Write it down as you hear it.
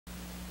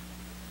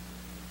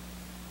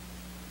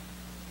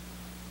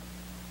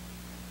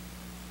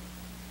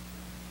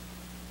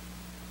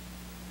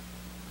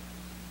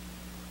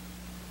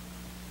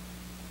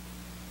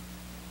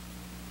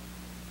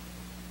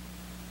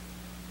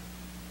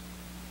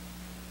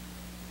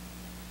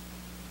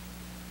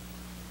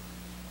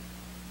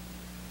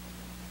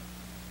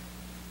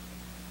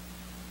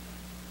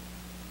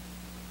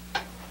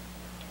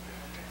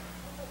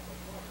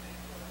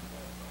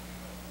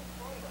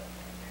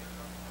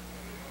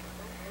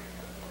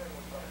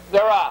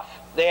They're off.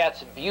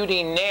 That's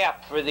Beauty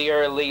Nap for the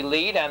early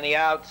lead. On the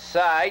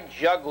outside,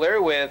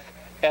 Juggler with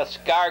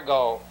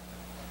Escargot.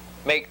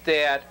 Make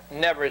that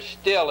Never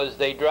Still as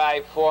they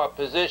drive for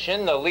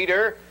position. The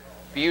leader,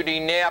 Beauty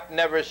Nap,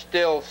 Never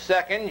Still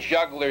second,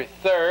 Juggler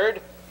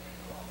third.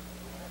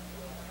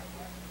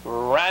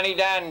 Ronnie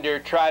Donder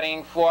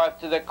trotting fourth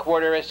to the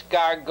quarter.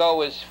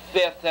 Escargot is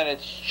fifth, and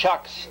it's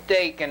Chuck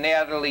Steak and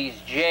Natalie's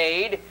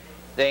Jade.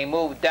 They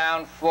move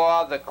down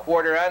for the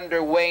quarter.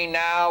 Underway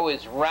now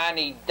is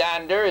Ronnie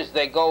Donder as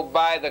they go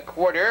by the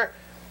quarter.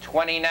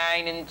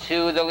 29 and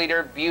 2, the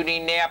leader, Beauty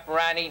Nap.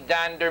 Ronnie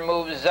Donder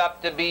moves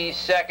up to be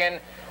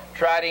second.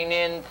 Trotting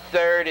in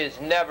third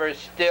is Never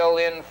Still.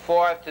 In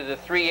fourth to the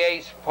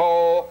 3-ace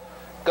pole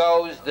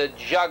goes the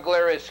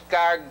Juggler.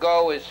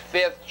 Escargot is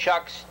fifth.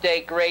 Chuck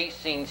Steak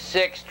racing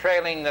sixth,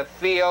 trailing the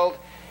field.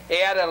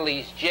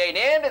 Natalie's Jade.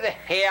 Into the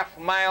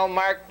half-mile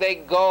mark they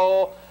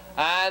go.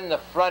 On the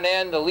front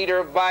end, the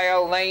leader by a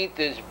length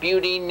is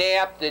Beauty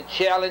Nap. The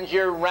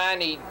challenger,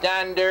 Ronnie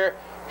Donder,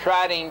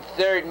 trotting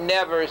third,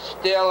 Never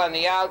Still. On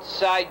the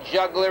outside,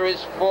 Juggler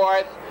is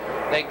fourth.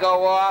 They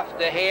go off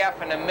the half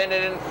in 1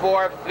 minute and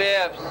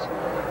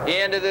 4/5.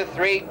 Into the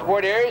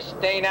 3/4,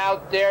 staying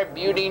out there,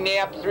 Beauty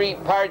Nap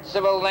 3/4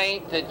 of a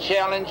length. The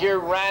challenger,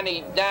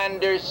 Ronnie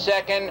Donder,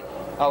 second.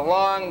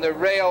 Along the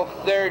rail,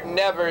 third,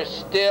 Never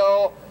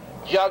Still.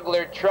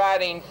 Juggler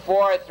trotting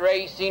fourth,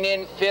 racing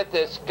in fifth,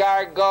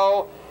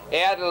 Escargot.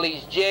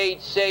 Natalie's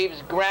Jade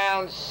saves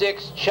ground,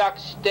 sixth. Chuck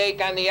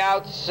Steak on the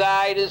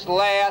outside is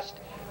last.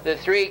 The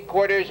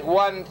 3/4,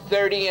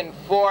 1:30 and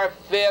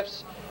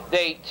 4/5.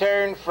 They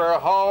turn for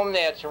home.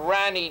 That's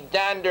Ronnie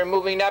Donder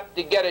moving up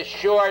to get a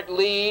short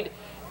lead.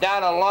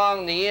 Down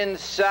along the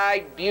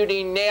inside,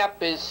 Beauty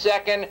Nap is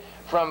second.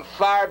 From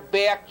far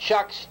back,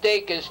 Chuck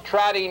Steak is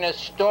trotting a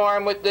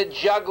storm with the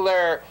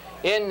Juggler.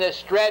 In the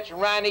stretch,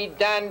 Ronnie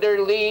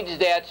Donder leads.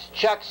 That's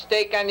Chuck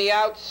Steak on the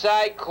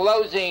outside,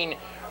 closing.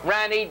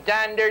 Ronnie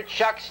Donder,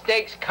 Chuck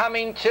Steak's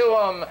coming to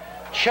him.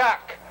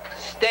 Chuck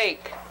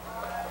Steak.